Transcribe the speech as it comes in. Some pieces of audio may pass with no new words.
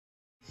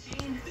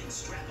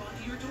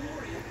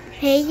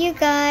Hey you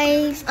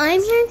guys,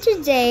 I'm here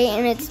today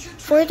and it's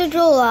 4th of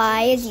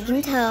July, as you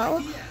can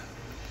tell.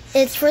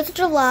 It's 4th of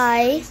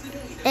July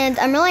and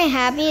I'm really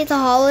happy it's a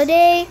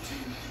holiday.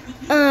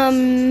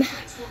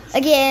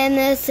 Again,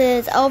 this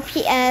is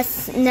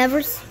LPS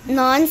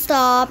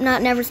non-stop,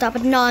 not never stop,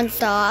 but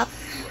non-stop.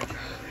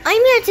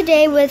 I'm here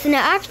today with an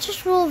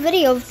actual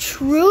video of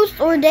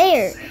Truth or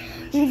Dare.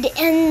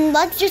 And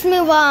let's just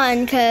move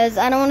on because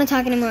I don't want to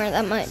talk anymore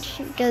that much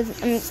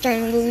because I'm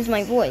starting to lose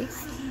my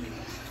voice.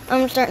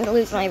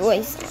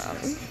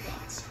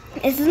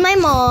 This is my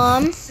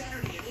mom.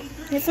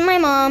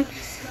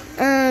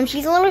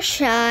 She's a little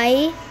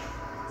shy.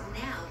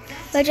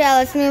 But yeah,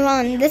 let's move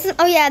on. This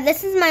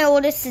is my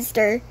oldest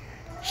sister.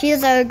 She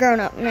is a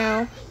grown-up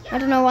now. I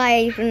don't know why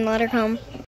I even let her come.